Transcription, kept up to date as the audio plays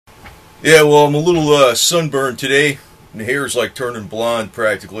Yeah, well, I'm a little sunburned today. My hair's like turning blonde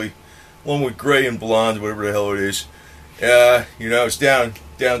practically, along with gray and blonde, whatever the hell it is. I was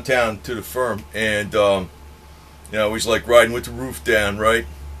downtown to the firm, and I always like riding with the roof down, right?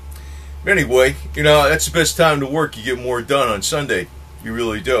 But anyway, that's the best time to work. You get more done on Sunday. You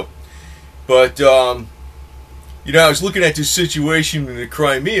really do. But I was looking at this situation in the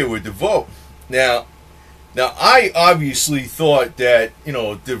Crimea with the vote. Now, I obviously thought that,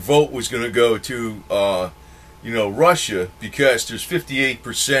 the vote was going to go to, Russia, because there's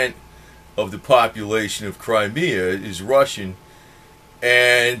 58% of the population of Crimea is Russian.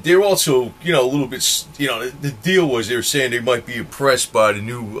 And they're also, a little bit, the deal was they were saying they might be oppressed by the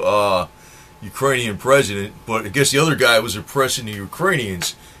new Ukrainian president. But I guess the other guy was oppressing the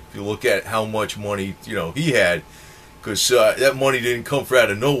Ukrainians, if you look at how much money, he had. Because that money didn't come from out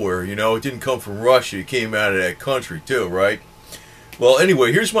of nowhere, it didn't come from Russia, it came out of that country too, right? Well,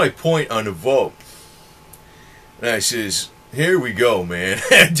 anyway, here's my point on the vote. And I says, here we go, man.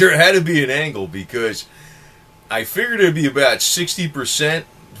 There had to be an angle, because I figured it'd be about 60%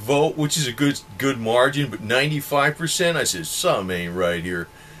 vote, which is a good margin, but 95%, I said, something ain't right here.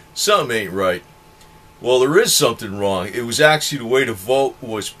 Something ain't right. Well, there is something wrong. It was actually the way the vote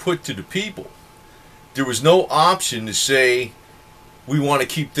was put to the people. There was no option to say, we want to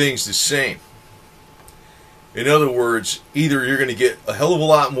keep things the same. In other words, either you're going to get a hell of a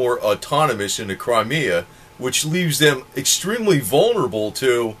lot more autonomous in the Crimea, which leaves them extremely vulnerable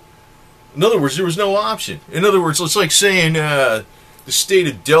to... In other words, there was no option. In other words, it's like saying the state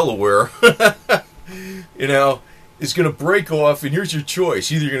of Delaware, is going to break off, and here's your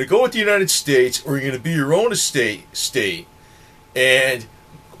choice. Either you're going to go with the United States, or you're going to be your own state, and...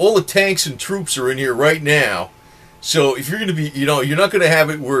 all the tanks and troops are in here right now. So if you're going to be, you're not going to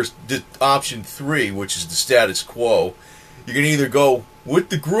have it where the option 3, which is the status quo. You're going to either go with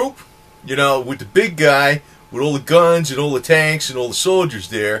the group, with the big guy, with all the guns and all the tanks and all the soldiers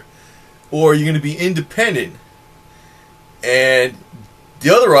there, or you're going to be independent. And the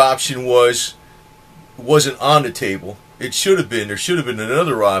other option wasn't on the table. It should have been. There should have been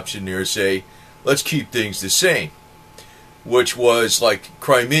another option there, say, let's keep things the same. Which was like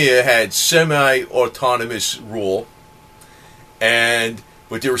Crimea had semi-autonomous rule,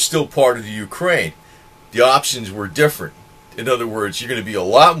 but they were still part of the Ukraine. The options were different. In other words, you're going to be a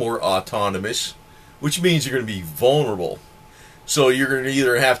lot more autonomous, which means you're going to be vulnerable. So you're going to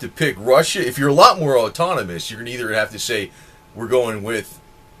either have to pick Russia. If you're a lot more autonomous, you're going to either have to say, we're going with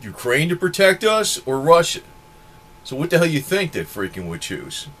Ukraine to protect us, or Russia. So what the hell you think they freaking would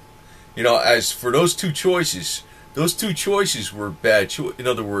choose? As for those two choices were bad choices. In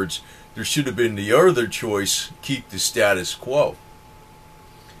other words, there should have been the other choice, keep the status quo.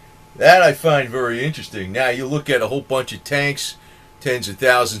 That I find very interesting. Now you look at a whole bunch of tanks, tens of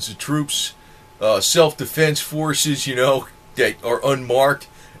thousands of troops, self-defense forces, that are unmarked.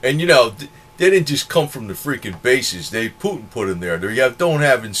 And, they didn't just come from the freaking bases. Putin put them there. They don't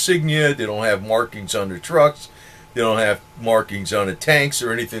have insignia, they don't have markings on their trucks, they don't have markings on the tanks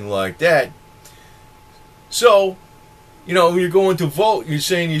or anything like that. So, when you're going to vote, you're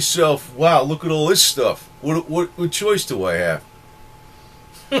saying to yourself, wow, look at all this stuff. What choice do I have?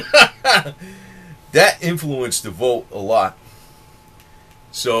 That influenced the vote a lot.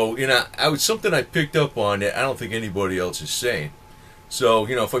 So, something I picked up on that I don't think anybody else is saying. So,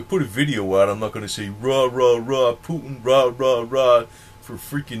 if I put a video out, I'm not going to say, rah, rah, rah, Putin, rah, rah, rah, for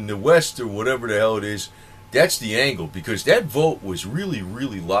freaking the West or whatever the hell it is. That's the angle, because that vote was really,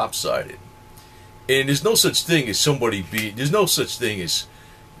 really lopsided. And there's no such thing as there's no such thing as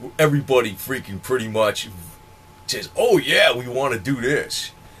everybody freaking pretty much says, oh yeah, we want to do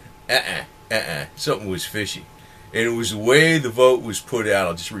this. Something was fishy. And it was the way the vote was put out.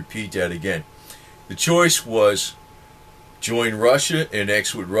 I'll just repeat that again. The choice was join Russia,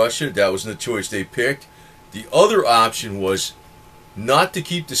 annex with Russia. That was the choice they picked. The other option was not to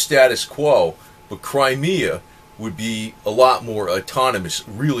keep the status quo, but Crimea would be a lot more autonomous,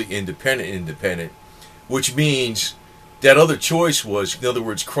 really independent, which means that other choice was, in other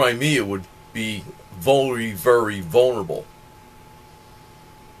words, Crimea would be very, very vulnerable.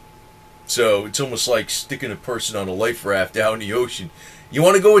 So it's almost like sticking a person on a life raft out in the ocean. You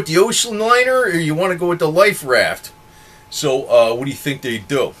want to go with the ocean liner, or you want to go with the life raft? So what do you think they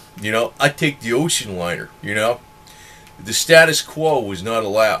do? I take the ocean liner, The status quo was not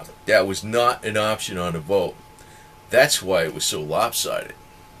allowed. That was not an option on the vote. That's why it was so lopsided.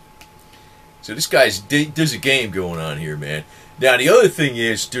 So this there's a game going on here, man. Now the other thing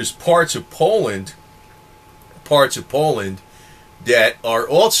is, there's parts of Poland that are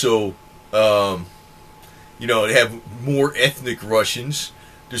also, they have more ethnic Russians.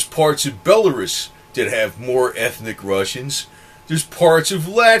 There's parts of Belarus that have more ethnic Russians. There's parts of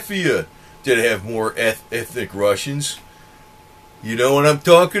Latvia that have more ethnic Russians. You know what I'm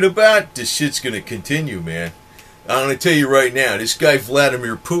talking about? This shit's going to continue, man. I'm going to tell you right now, this guy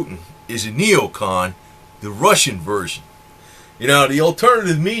Vladimir Putin is a neocon, the Russian version. You know, the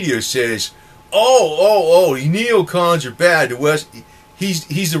alternative media says, the neocons are bad. The West,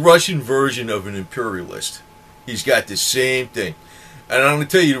 he's the Russian version of an imperialist. He's got the same thing. And I'm going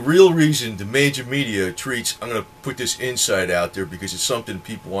to tell you the real reason the major media treats, I'm going to put this insight out there because it's something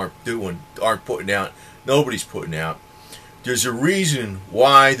people aren't putting out, nobody's putting out. There's a reason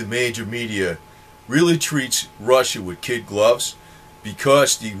why the major media really treats Russia with kid gloves,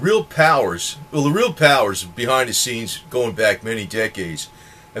 because the real powers behind the scenes going back many decades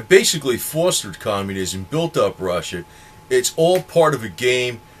have basically fostered communism, built up Russia. It's all part of a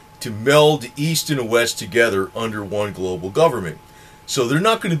game to meld the East and the West together under one global government. So they're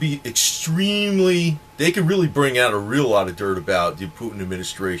not going to be they could really bring out a real lot of dirt about the Putin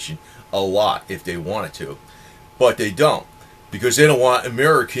administration, a lot, if they wanted to. But they don't, because they don't want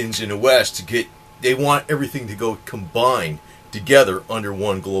Americans in the West they want everything to go combined together under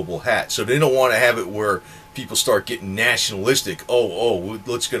one global hat. So they don't want to have it where people start getting nationalistic.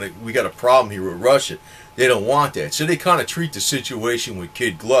 We got a problem here with Russia. They don't want that. So they kind of treat the situation with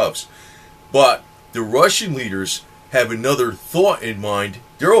kid gloves. But the Russian leaders have another thought in mind.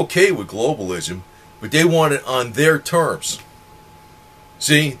 They're okay with globalism, but they want it on their terms.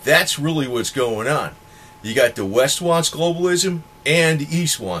 See, that's really what's going on. You got the West wants globalism and the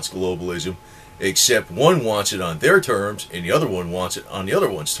East wants globalism, except one wants it on their terms and the other one wants it on the other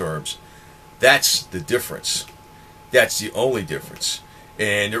one's terms. That's the difference. That's the only difference.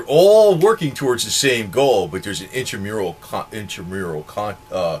 And they're all working towards the same goal, but there's an intramural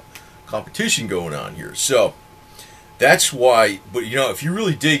competition going on here. So that's why, but you know, if you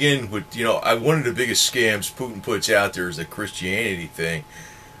really dig in with, you know, one of the biggest scams Putin puts out there is the Christianity thing.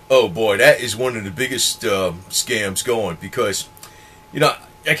 Oh boy, that is one of the biggest scams going, because, you know,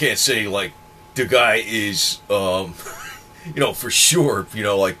 I can't say like the guy is, you know, for sure, you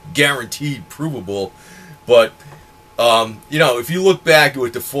know, like guaranteed provable, but, you know, if you look back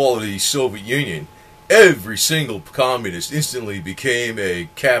with the fall of the Soviet Union, every single communist instantly became a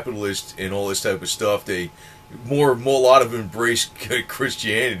capitalist and all this type of stuff. A lot of them embraced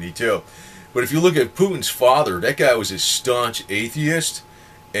Christianity too. But if you look at Putin's father, that guy was a staunch atheist.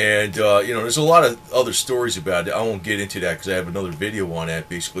 And, you know, there's a lot of other stories about it. I won't get into that because I have another video on that,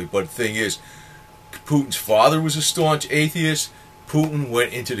 basically. But the thing is, Putin's father was a staunch atheist. Putin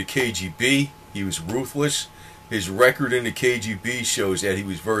went into the KGB. He was ruthless. His record in the KGB shows that he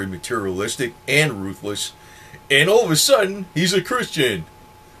was very materialistic and ruthless. And all of a sudden, he's a Christian.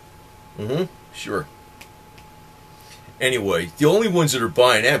 Sure. Anyway, the only ones that are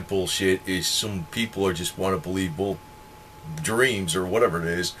buying that bullshit is some people who just want to believe dreams or whatever it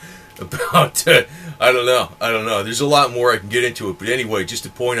is about I don't know. There's a lot more I can get into it, but anyway, just the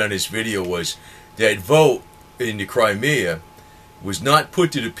point on this video was that vote in the Crimea was not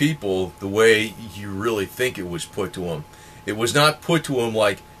put to the people the way you really think it was put to them. It was not put to them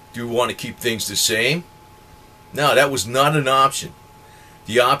like, do you want to keep things the same? No, that was not an option.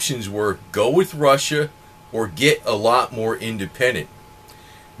 The options were go with Russia or get a lot more independent.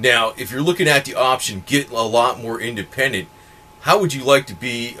 Now, if you're looking at the option, get a lot more independent, how would you like to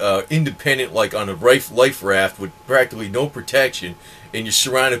be independent, like on a life raft with practically no protection, and you're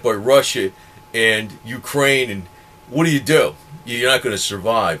surrounded by Russia and Ukraine, and what do? You're not going to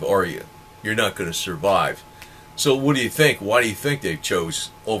survive, are you? You're not going to survive. So what do you think? Why do you think they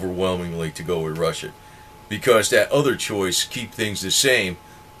chose overwhelmingly to go with Russia? Because that other choice, keep things the same,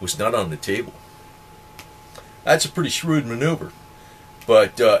 was not on the table. That's a pretty shrewd maneuver.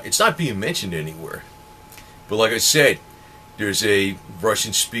 But it's not being mentioned anywhere. But like I said, there's a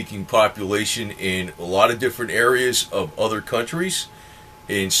Russian-speaking population in a lot of different areas of other countries,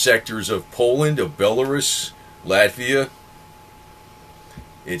 in sectors of Poland, of Belarus, Latvia.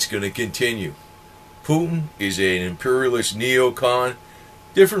 It's going to continue. Putin is an imperialist neocon.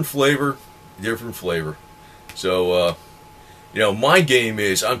 Different flavor, different flavor. So, you know, my game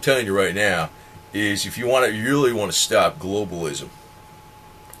is, I'm telling you right now, is if you really want to stop globalism,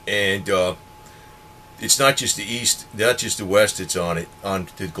 and it's not just the East, not just the West that's on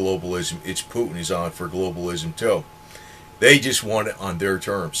to globalism, it's Putin is on for globalism too. They just want it on their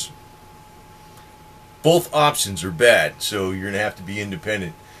terms. Both options are bad, so you're going to have to be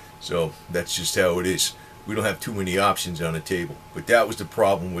independent. So that's just how it is. We don't have too many options on the table. But that was the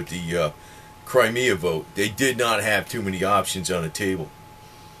problem with the Crimea vote. They did not have too many options on the table.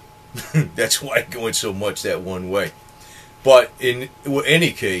 That's why it went so much that one way. But in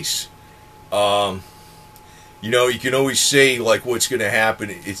any case, you know, you can always say like what's going to happen.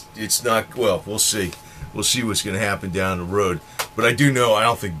 It's not, well, we'll see. We'll see what's going to happen down the road. But I do know I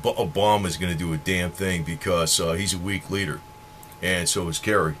don't think Obama is going to do a damn thing because he's a weak leader, and so is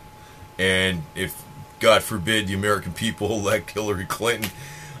Kerry. And if, God forbid, the American people elect Hillary Clinton,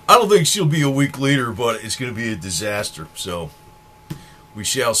 I don't think she'll be a weak leader, but it's going to be a disaster. So we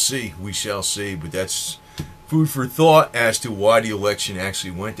shall see. We shall see. But that's food for thought as to why the election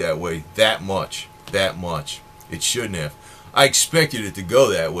actually went that way. That much. It shouldn't have. I expected it to go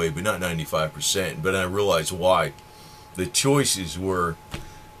that way, but not 95%. But I realized why. The choices were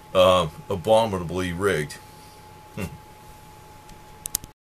abominably rigged.